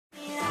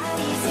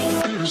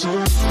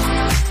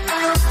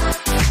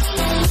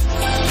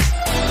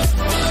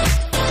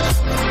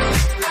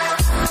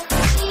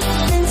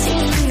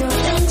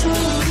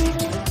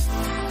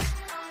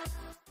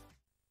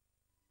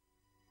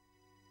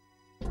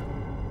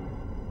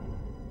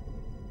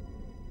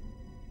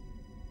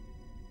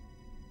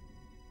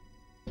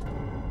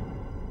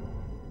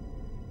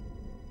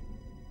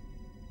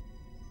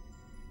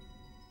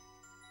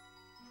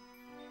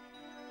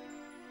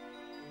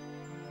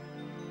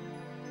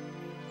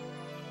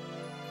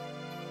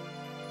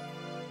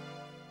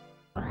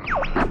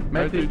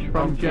Message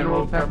from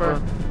General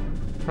Pepper.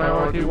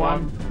 Priority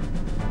 1.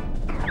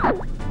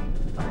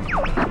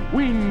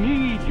 We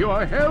need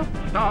your help,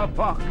 Star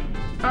Fox.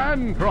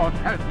 Andross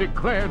has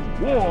declared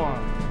war.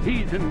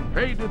 He's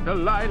invaded the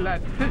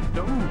Lylat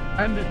system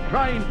and is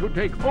trying to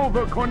take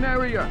over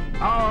Corneria.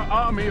 Our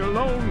army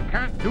alone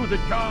can't do the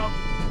job.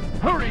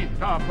 Hurry,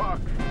 Star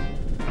Fox.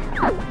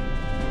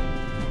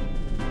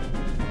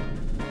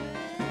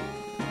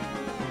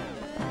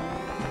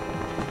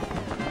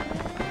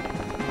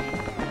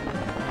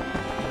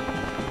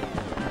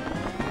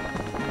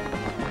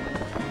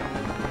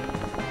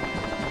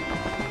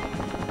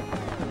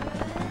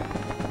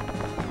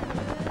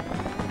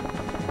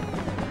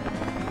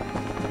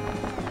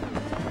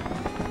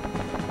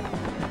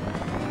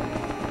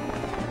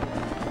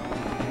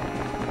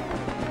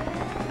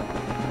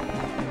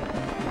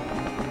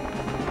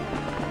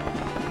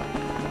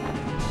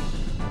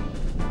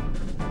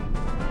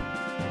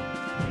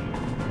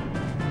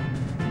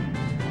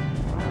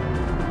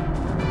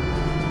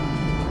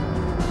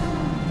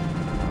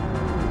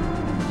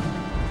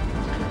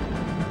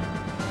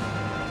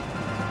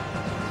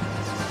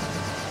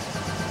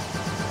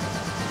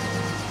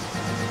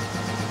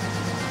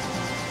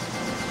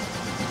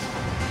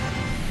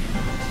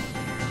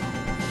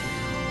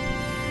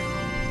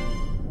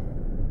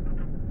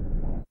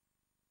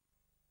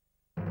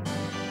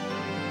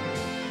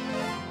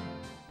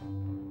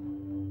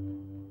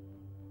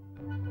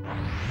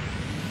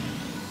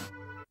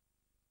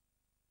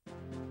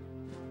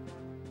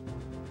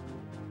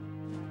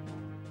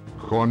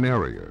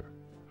 Corneria,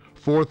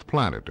 fourth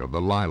planet of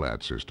the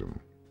Lylat system.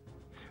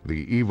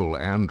 The evil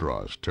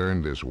Andross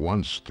turned this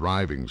once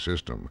thriving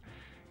system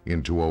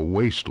into a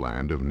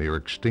wasteland of near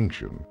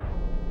extinction.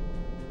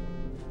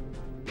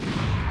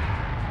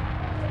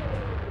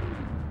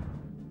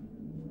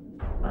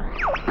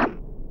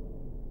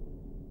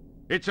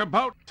 It's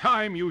about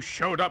time you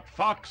showed up,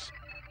 Fox.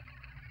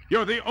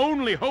 You're the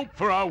only hope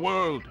for our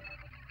world.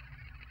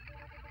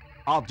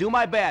 I'll do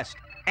my best.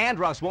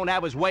 Andross won't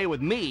have his way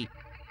with me.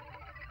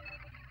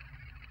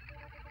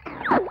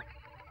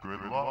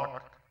 Good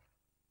luck.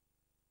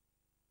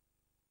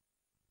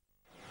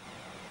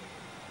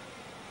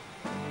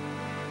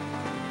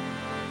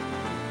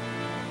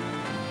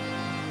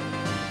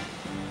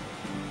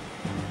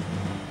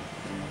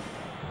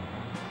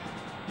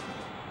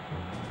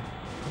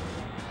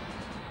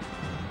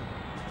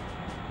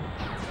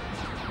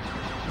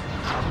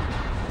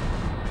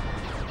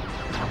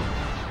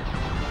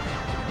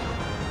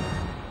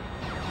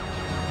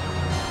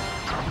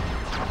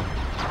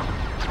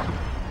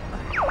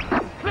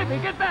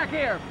 Get back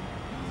here!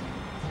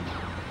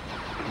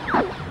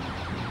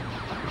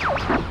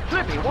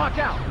 Slippy, watch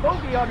out!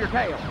 Bogey on your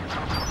tail!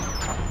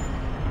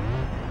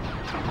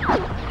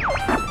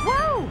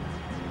 Whoa!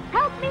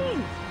 Help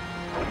me!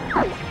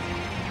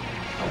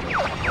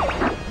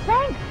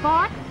 Thanks,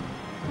 Fox.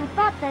 I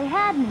thought they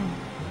had me.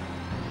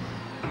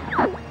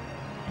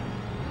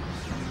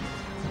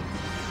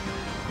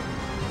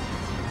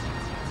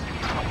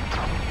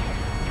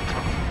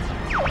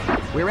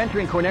 We're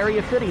entering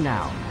Corneria City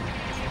now.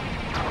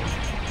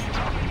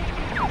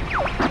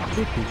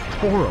 This is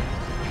horrible.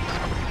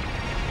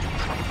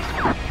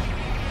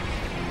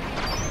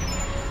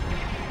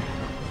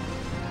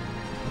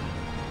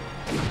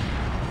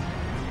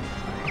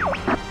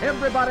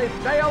 Everybody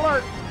stay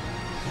alert!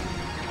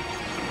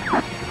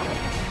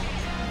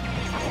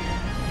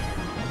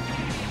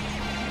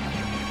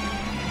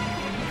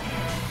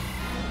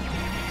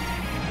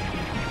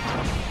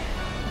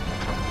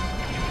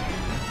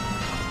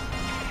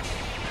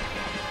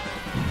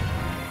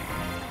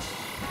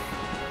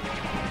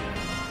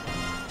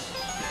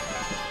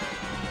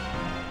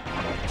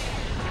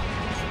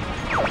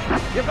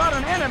 You've got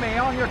an enemy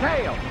on your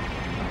tail.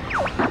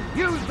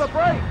 Use the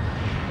brake.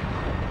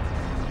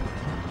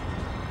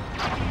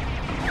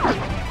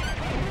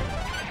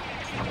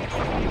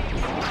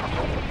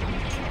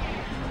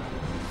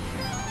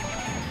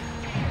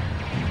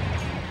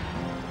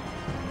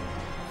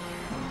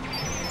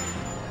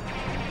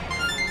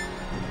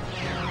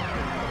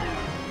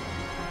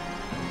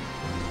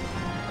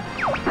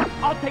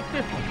 I'll take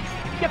this one.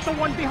 Get the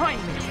one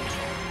behind me.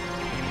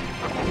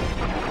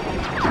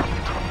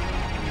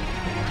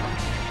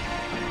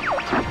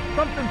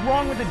 Something's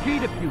wrong with the G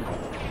diffuser.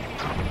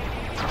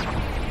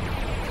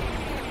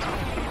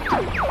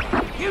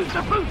 Use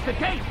the booster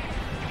case.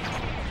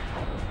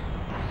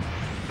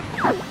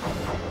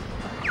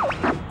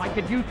 I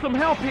could use some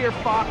help here,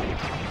 Fox.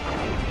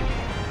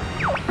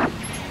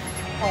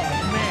 Oh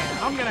man,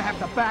 I'm I'm gonna have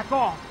to back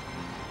off.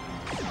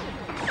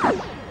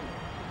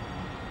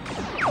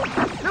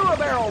 Do a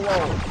barrel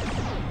roll.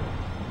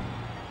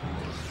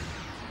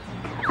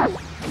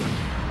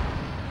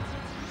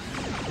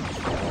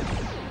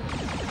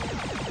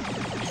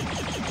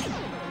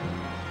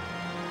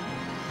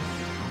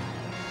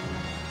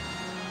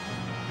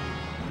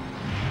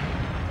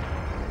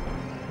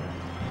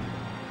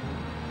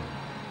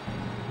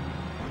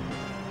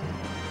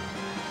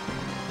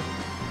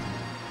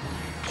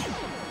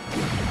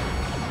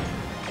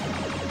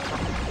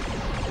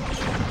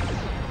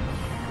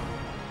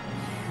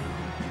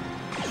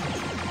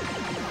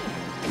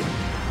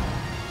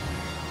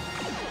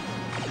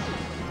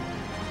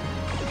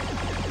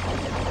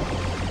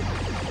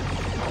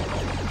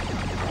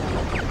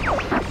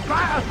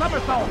 Try a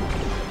somersault.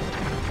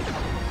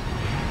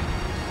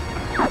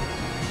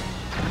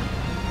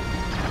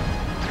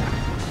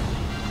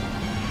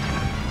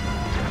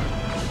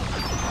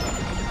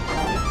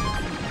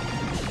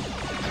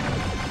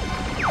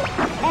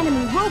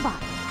 Enemy robot,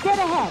 dead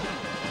ahead.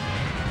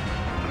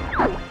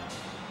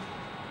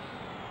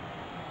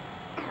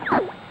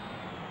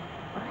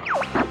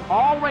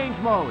 All range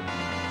mode.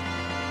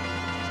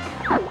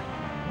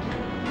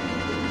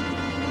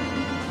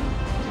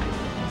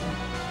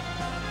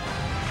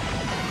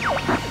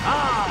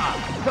 Ah,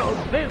 so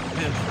this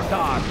is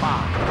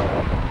Starbox.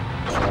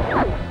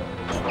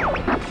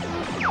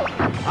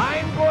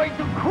 I'm going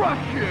to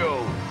crush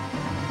you.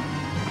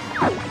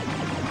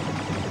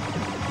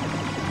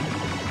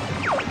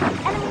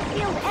 Enemy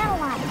field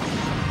analyzed.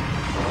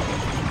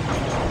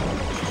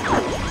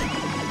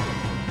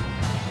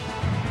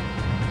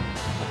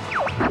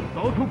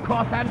 Those who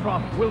cross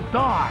Andros will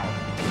die.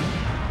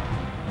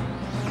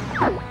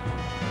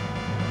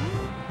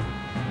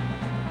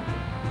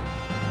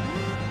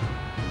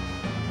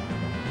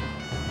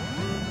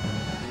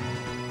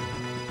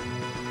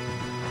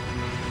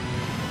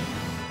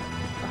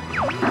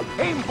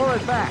 Aim for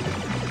his back.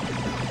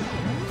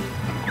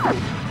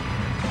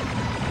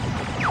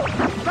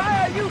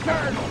 Try a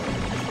U-turn.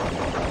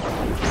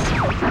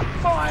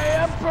 My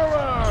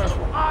Emperor,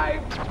 I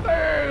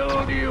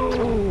failed you.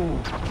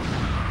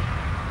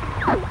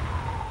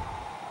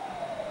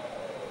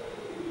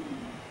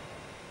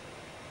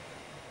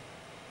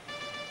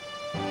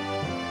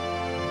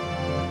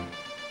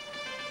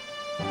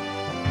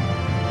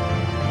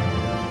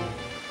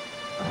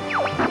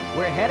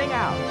 We're heading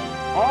out.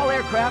 All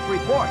aircraft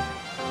report.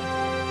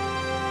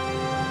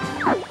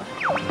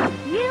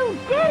 You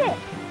did it!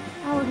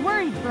 I was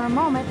worried for a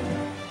moment.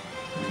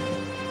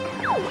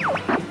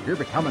 You're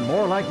becoming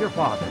more like your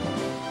father.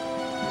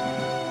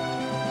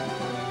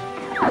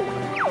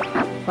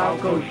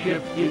 Falco's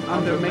ship is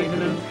under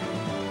maintenance.